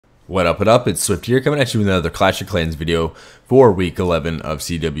What up, it's Swift here, coming at you with another Clash of Clans video for week 11 of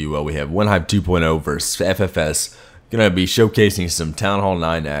CWL. We have Onehive 2.0 versus FFS. Gonna be showcasing some Town Hall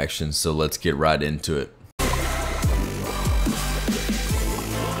 9 action, so let's get right into it.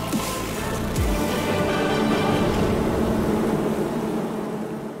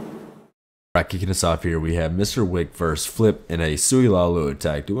 Right, kicking us off here, we have Mr. Wick versus Flip in a CWL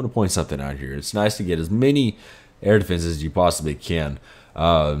attack. Do want to point something out here. It's nice to get as many air defenses as you possibly can.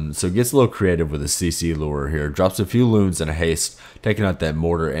 So it gets a little creative with a CC lure here. Drops a few loons and a haste, taking out that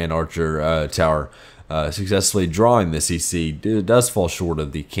mortar and archer tower. Successfully drawing the CC. It does fall short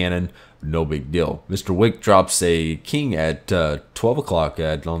of the cannon. No big deal. Mr. Wick drops a king at 12 o'clock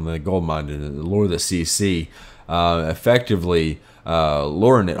on the gold mine to lure the CC. Effectively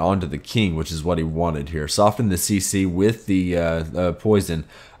luring it onto the king, which is what he wanted here. Soften the CC with the poison,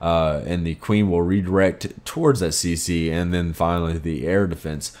 and the queen will redirect towards that CC, and then finally the air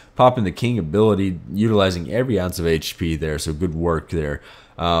defense. Popping the king ability, utilizing every ounce of HP there, so good work there.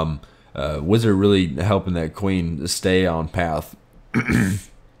 Wizard really helping that queen stay on path.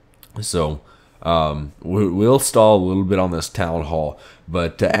 So we'll stall a little bit on this town hall,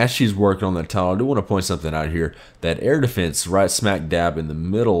 but as she's working on the town hall, I do want to point something out here. That air defense right smack dab in the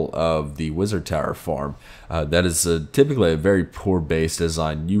middle of the wizard tower farm, that is typically a very poor base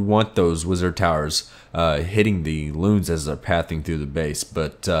design. You want those wizard towers hitting the loons as they're pathing through the base,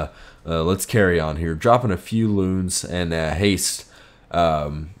 but let's carry on here. Dropping a few loons and haste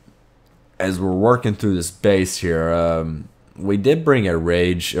as we're working through this base here. We did bring a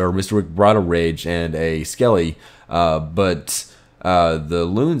rage, or Mr. Wick brought a rage and a skelly, but the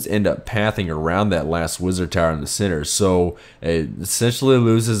loons end up pathing around that last wizard tower in the center, so it essentially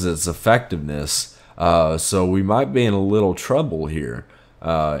loses its effectiveness. So we might be in a little trouble here.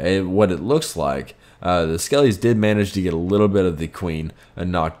 What it looks like, the skellies did manage to get a little bit of the queen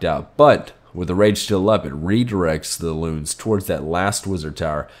knocked out, but with the rage still up, it redirects the loons towards that last wizard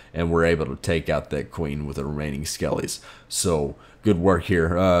tower, and we're able to take out that queen with the remaining skellies. So good work here,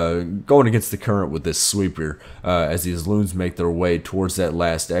 going against the current with this sweeper, as these loons make their way towards that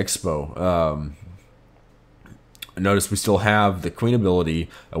last expo. Notice we still have the queen ability,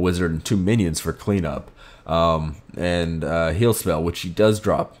 a wizard, and 2 minions for cleanup, and heal spell, which he does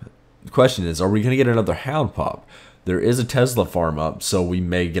drop. The question is, are we going to get another hound pop? There is a Tesla farm up, so we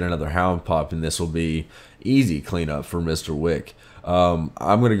may get another hound pop, and this will be easy cleanup for Mr. Wick. I'm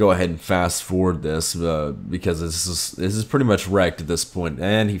going to go ahead and fast forward this because this is pretty much wrecked at this point,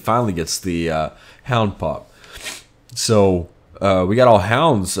 and he finally gets the hound pop. So we got all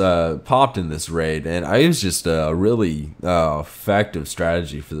hounds popped in this raid, and I used just a really effective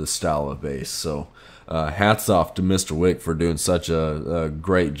strategy for this style of base. So hats off to Mr. Wick for doing such a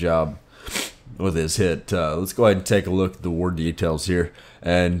great job with his hit. Let's go ahead and take a look at the war details here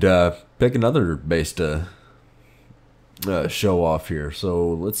and pick another base to show off here.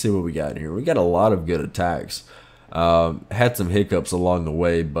 So let's see what we got here. We got a lot of good attacks. Had some hiccups along the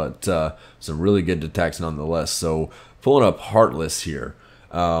way, but some really good attacks nonetheless. So pulling up Heartless here,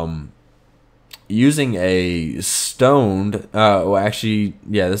 using a stoned, well actually,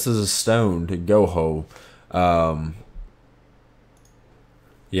 yeah, this is a stoned Goho.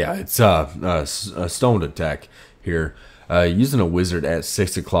 Yeah, it's a stoned attack here. Using a wizard at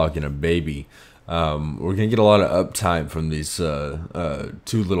 6 o'clock and a baby. We're going to get a lot of uptime from these 2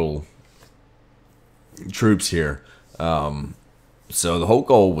 little troops here. So the whole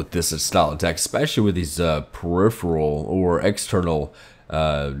goal with this style attack, especially with these peripheral or external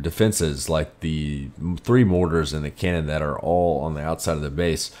defenses like the 3 mortars and the cannon that are all on the outside of the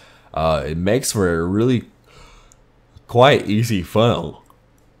base, it makes for a really quite easy funnel.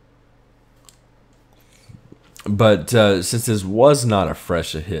 But since this was not a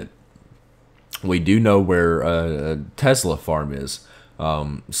fresh hit, we do know where a Tesla farm is.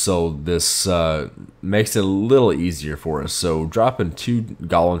 So this makes it a little easier for us. So dropping 2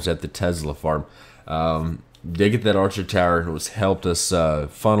 golems at the Tesla farm did get that archer tower, and was helped us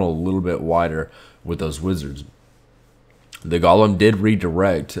funnel a little bit wider with those wizards. The golem did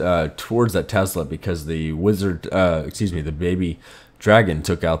redirect towards that Tesla because the wizard, the baby dragon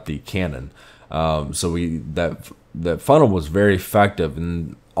took out the cannon. So that funnel was very effective,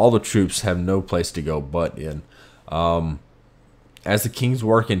 and all the troops have no place to go but in. As the king's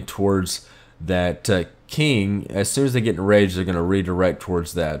working towards that king, as soon as they get enraged, they're going to redirect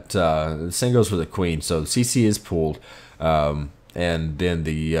towards that. The same goes for the queen. So the CC is pulled, and then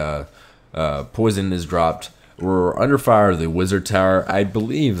the poison is dropped. We're under fire of the wizard tower. I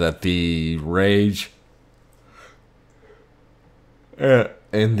believe that the rage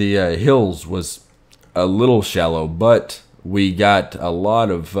in the hills was a little shallow, but we got a lot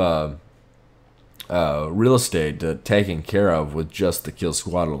of real estate taken care of with just the kill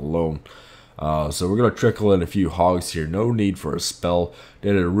squad alone. So we're going to trickle in a few hogs here. No need for a spell.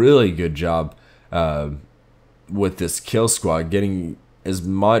 Did a really good job with this kill squad, getting as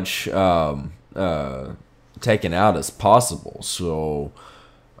much taken out as possible. So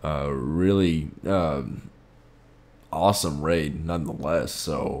really awesome raid nonetheless.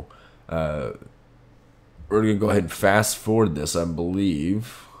 So we're going to go ahead and fast forward this, I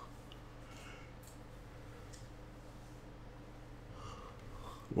believe.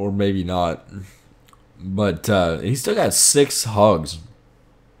 Or maybe not. But he still got 6 hogs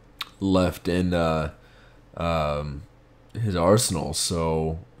left in his arsenal.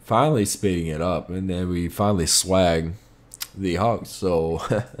 So finally speeding it up. And then we finally swag the hogs. So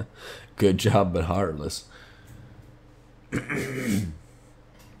good job, but heartless.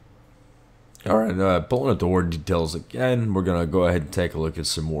 Alright, pulling up the war details again. We're going to go ahead and take a look at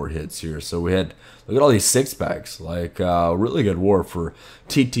some more hits here. So we had, look at all these 6-packs. Like, really good war for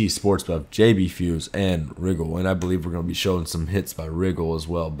TT Sports Buff, JB Fuse, and Wriggle. And I believe we're going to be showing some hits by Wriggle as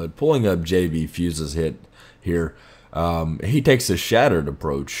well. But pulling up JB Fuse's hit here, he takes a shattered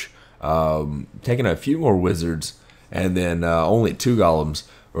approach, taking a few more wizards, and then only 2 golems.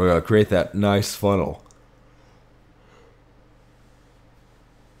 We're going to create that nice funnel.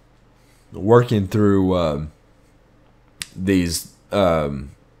 Working through these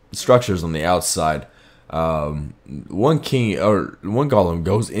structures on the outside, one golem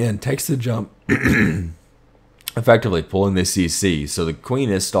goes in, takes the jump, effectively pulling the CC. So the queen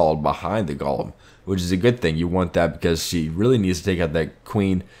is stalled behind the golem, which is a good thing. You want that because she really needs to take out that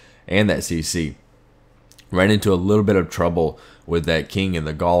queen and that CC. Ran into a little bit of trouble with that king and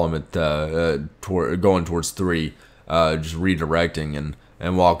the golem at going towards 3, just redirecting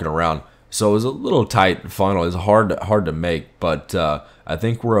and walking around. So it was a little tight funnel. It's hard to make, but I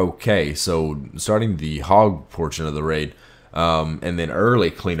think we're okay. So starting the hog portion of the raid, and then early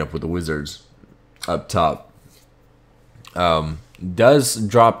cleanup with the wizards up top. Does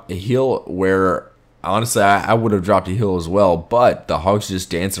drop a heal where honestly I would have dropped a heal as well, but the hogs just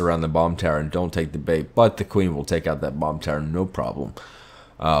dance around the bomb tower and don't take the bait. But the queen will take out that bomb tower, no problem.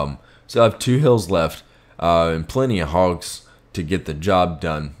 So I have 2 hills left, and plenty of hogs to get the job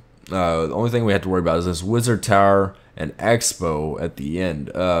done. The only thing we have to worry about is this wizard tower and expo at the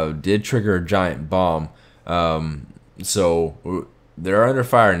end. Did trigger a giant bomb, so they're under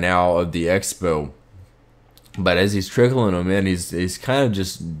fire now of the expo. But as he's trickling them in, he's kind of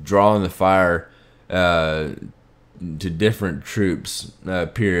just drawing the fire to different troops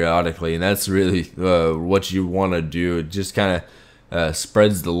periodically, and that's really what you want to do. It just kind of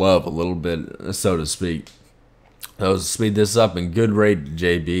spreads the love a little bit, so to speak. So speed this up, and good raid to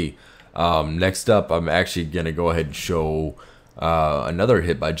JB. Next up, I'm actually going to go ahead and show another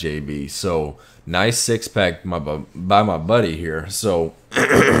hit by JB. So, nice 6-pack by my buddy here. So,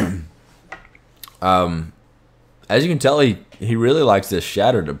 as you can tell, he really likes this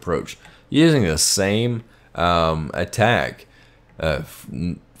shattered approach. Using the same attack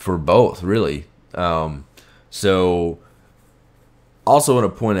for both, really. So, also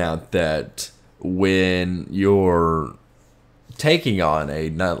want to point out that when you're taking on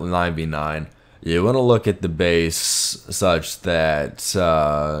a 9v9, you want to look at the base such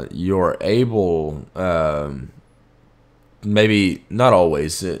that you're able, maybe not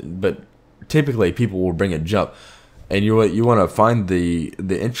always, but typically people will bring a jump, and you want to find the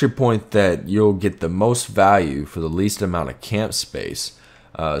entry point that you'll get the most value for the least amount of camp space.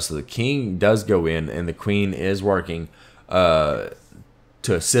 So the king does go in, and the queen is working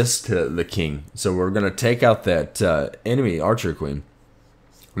to assist the king. So we're going to take out that enemy archer queen.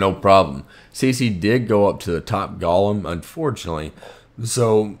 No problem. CC did go up to the top golem, unfortunately.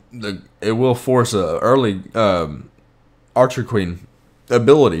 So it will force a early archer queen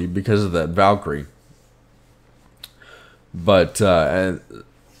ability because of that Valkyrie. But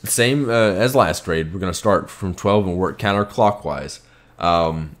same as last raid, we're going to start from 12 and work counterclockwise.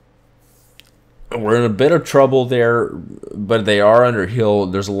 We're in a bit of trouble there, but they are under heal.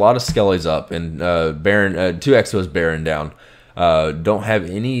 There's a lot of skellies up, and Baron, 2 Expos Baron down. Don't have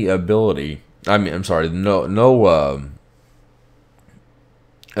any ability. I'm sorry, no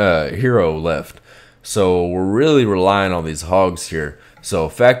hero left. So we're really relying on these hogs here. So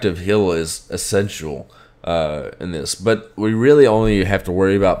effective heal is essential in this, but we really only have to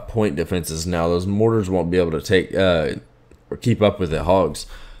worry about point defenses now. Those mortars won't be able to take or keep up with the hogs.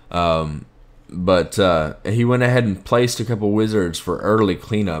 But he went ahead and placed a couple wizards for early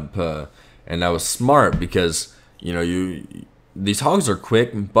cleanup, and that was smart because you these hogs are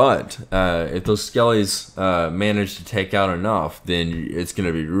quick, but if those skellies manage to take out enough, then it's going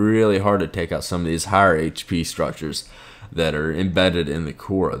to be really hard to take out some of these higher HP structures that are embedded in the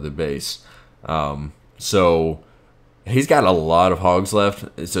core of the base. So he's got a lot of hogs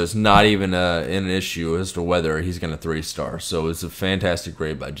left, so it's not even an issue as to whether he's going to 3-star. So it's a fantastic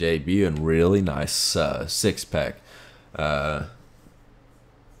raid by JB and really nice 6-pack.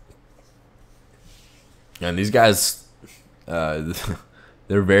 And these guys, they're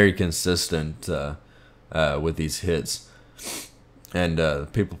very consistent with these hits. And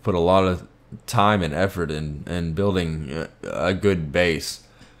people put a lot of time and effort in building a good base.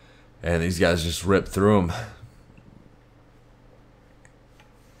 And these guys just rip through them.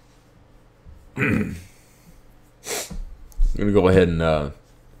 I'm going to go ahead and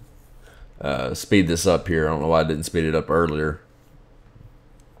speed this up here. I don't know why I didn't speed it up earlier.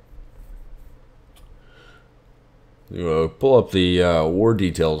 Pull up the war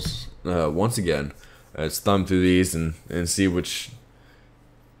details once again. Let's thumb through these and see which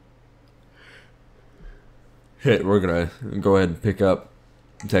hit we're going to go ahead and pick up.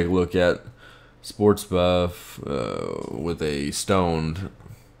 Take a look at sports buff with a stoned.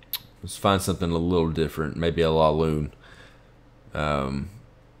 Let's find something a little different. Maybe a Laloon. Yeah,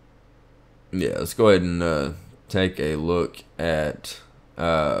 let's go ahead and take a look at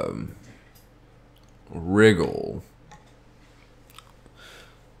Wriggle.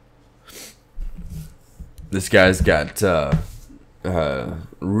 This guy's got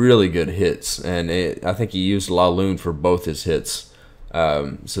really good hits, and I think he used Laloon for both his hits.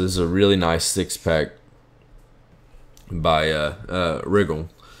 So this is a really nice 6-pack by Wriggle.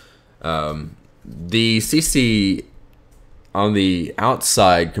 The CC on the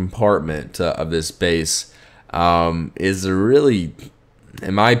outside compartment of this base is a really,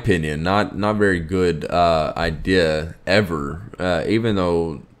 in my opinion, not very good idea ever. Even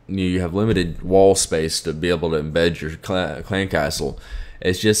though you have limited wall space to be able to embed your clan castle,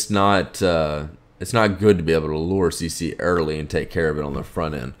 it's just not it's not good to be able to lure CC early and take care of it on the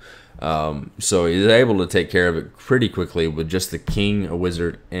front end. So he's able to take care of it pretty quickly with just the king, a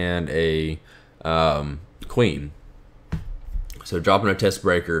wizard, and a queen. So dropping a test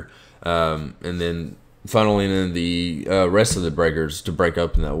breaker, and then funneling in the rest of the breakers to break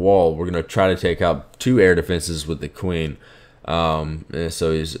open that wall. We're going to try to take out 2 air defenses with the queen.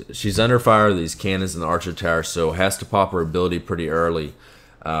 So she's under fire of these cannons in the archer tower, so has to pop her ability pretty early.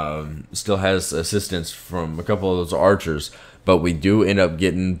 Still has assistance from a couple of those archers, but we do end up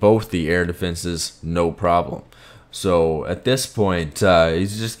getting both the air defenses, no problem. So at this point,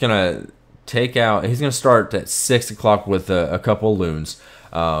 he's just gonna take out. He's gonna start at 6 o'clock with a couple loons,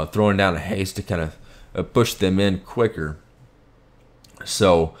 throwing down a haste to kind of push them in quicker.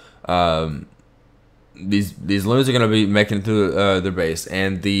 So these loons are gonna be making it through their base,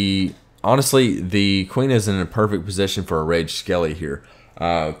 and honestly, the queen is in a perfect position for a rage skelly here,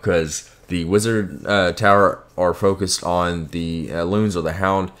 because the wizard tower are focused on the loons or the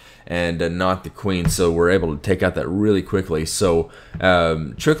hound, and not the queen, so we're able to take out that really quickly. So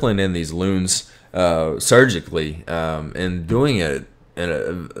trickling in these loons surgically, and doing it in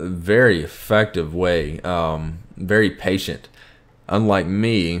a very effective way, very patient. Unlike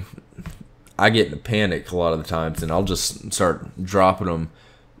me, I get in a panic a lot of the times, and I'll just start dropping them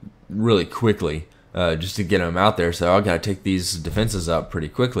really quickly just to get them out there. So I gotta take these defenses out pretty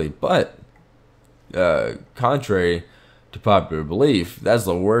quickly. But contrary to popular belief, that's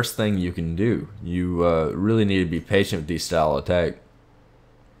the worst thing you can do. You really need to be patient with this style attack.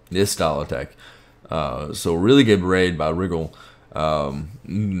 So really good raid by Wriggle. And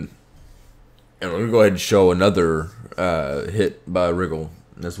I'm gonna go ahead and show another hit by Wriggle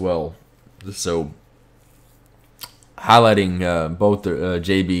as well. So highlighting both the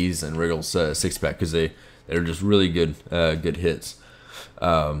JB's and Wriggle's 6-pack, because they're just really good hits.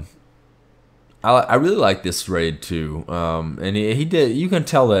 I really like this raid too, and he did. You can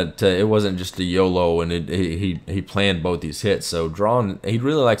tell that it wasn't just a YOLO, and he planned both these hits. So he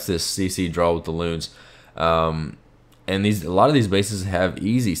really likes this CC draw with the loons, and a lot of these bases have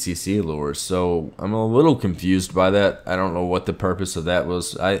easy CC lures. So I'm a little confused by that. I don't know what the purpose of that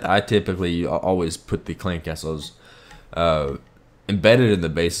was. I typically always put the clan castles embedded in the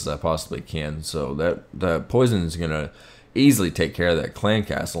base as I possibly can. So that poison is gonna easily take care of that clan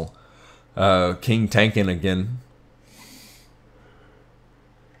castle. King tanking again.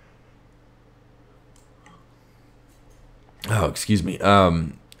 Oh, excuse me.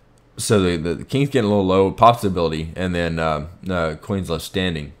 So the king's getting a little low, pops the ability, and then queen's left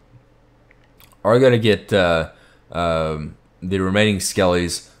standing. Are gonna get the remaining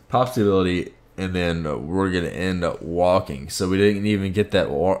skellies, pops the ability, and then we're gonna end up walking. So we didn't even get that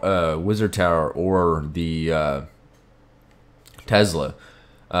wizard tower or the Tesla.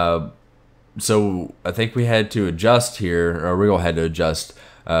 So I think we had to adjust here, or Regal had to adjust,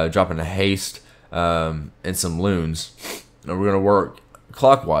 dropping a haste and some loons. And we're gonna work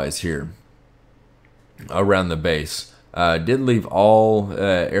clockwise here around the base. Did leave all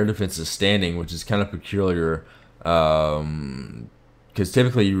air defenses standing, which is kind of peculiar, because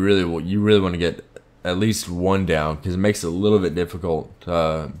typically you really want to get at least one down, because it makes it a little bit difficult.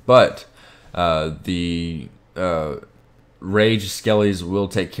 But the Rage Skellies will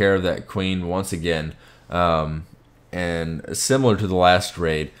take care of that queen once again, and similar to the last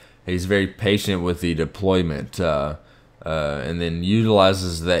raid, he's very patient with the deployment, and then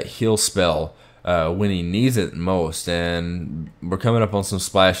utilizes that heal spell when he needs it most. And we're coming up on some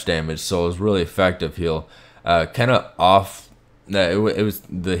splash damage, so it was really effective heal. Kind of off. It was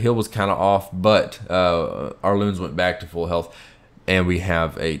the heal was kind of off, but our loons went back to full health, and we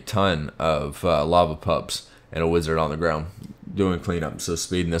have a ton of lava pups and a wizard on the ground doing cleanup. So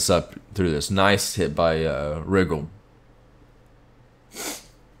speeding us up through this. Nice hit by Wriggle.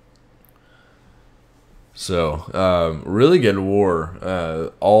 So really good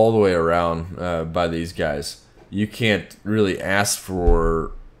war all the way around by these guys. You can't really ask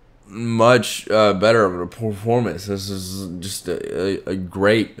for much better of a performance. This is just a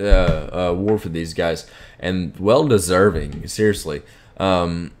great war for these guys, and well deserving, seriously.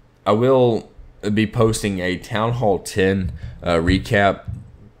 I will be posting a Town Hall 10 recap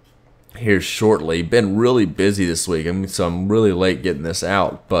here shortly. Been really busy this week, so I'm really late getting this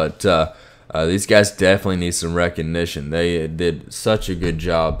out, but these guys definitely need some recognition. They did such a good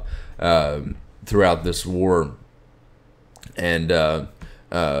job throughout this war, and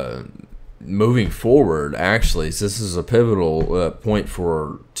moving forward, actually, so this is a pivotal point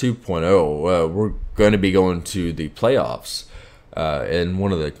for 2.0. We're going to be going to the playoffs in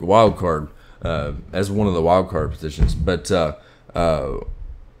one of the wild card, as one of the wild card positions. But I'm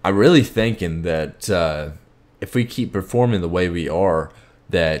really thinking that if we keep performing the way we are,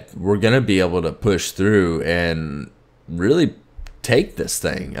 that we're going to be able to push through and really take this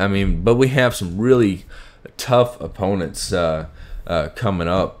thing. I mean, but we have some really tough opponents coming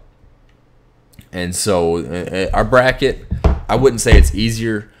up. And so our bracket, I wouldn't say it's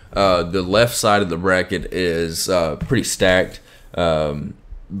easier. The left side of the bracket is pretty stacked.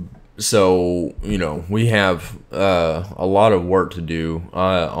 So, you know, we have a lot of work to do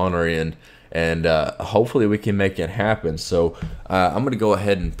on our end. And hopefully we can make it happen. So I'm going to go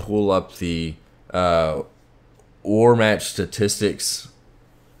ahead and pull up the war match statistics.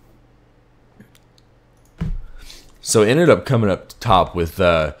 So it ended up coming up top with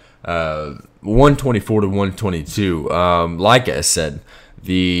 124 to 122. Like I said,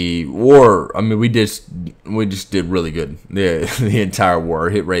 the war, I mean, we just did really good. The entire war.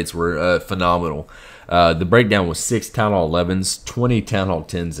 Our hit rates were phenomenal. The breakdown was 6 Town Hall 11s, 20 Town Hall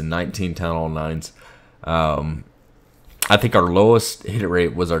 10s, and 19 Town Hall 9s. I think our lowest hit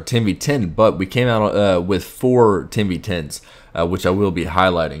rate was our 10v10, but we came out with 4 10v10s, which I will be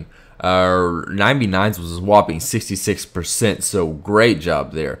highlighting. Our 9v9s was a whopping 66%, so great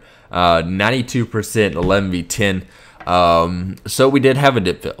job there. 92% 11v10. So we did have a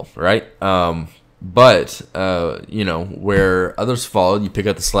dip fill, right? But you know, where others followed, you pick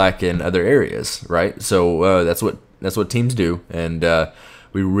up the slack in other areas, right? So that's what teams do, and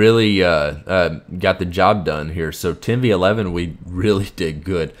we really got the job done here. So 10v11, we really did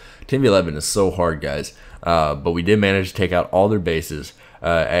good. 10v11 is so hard, guys, but we did manage to take out all their bases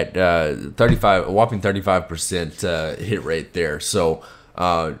at a whopping 35% hit rate there. So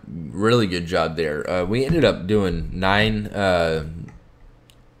really good job there. We ended up doing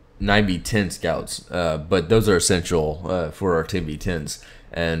 9v10 scouts, but those are essential for our 10v10s,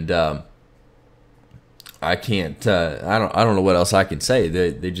 and I can't I don't know what else I can say.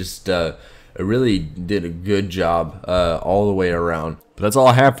 They just really did a good job all the way around. But that's all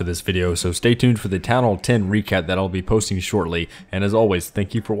I have for this video, so stay tuned for the Town Hall 10 recap that I'll be posting shortly, and as always,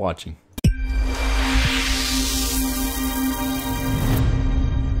 thank you for watching.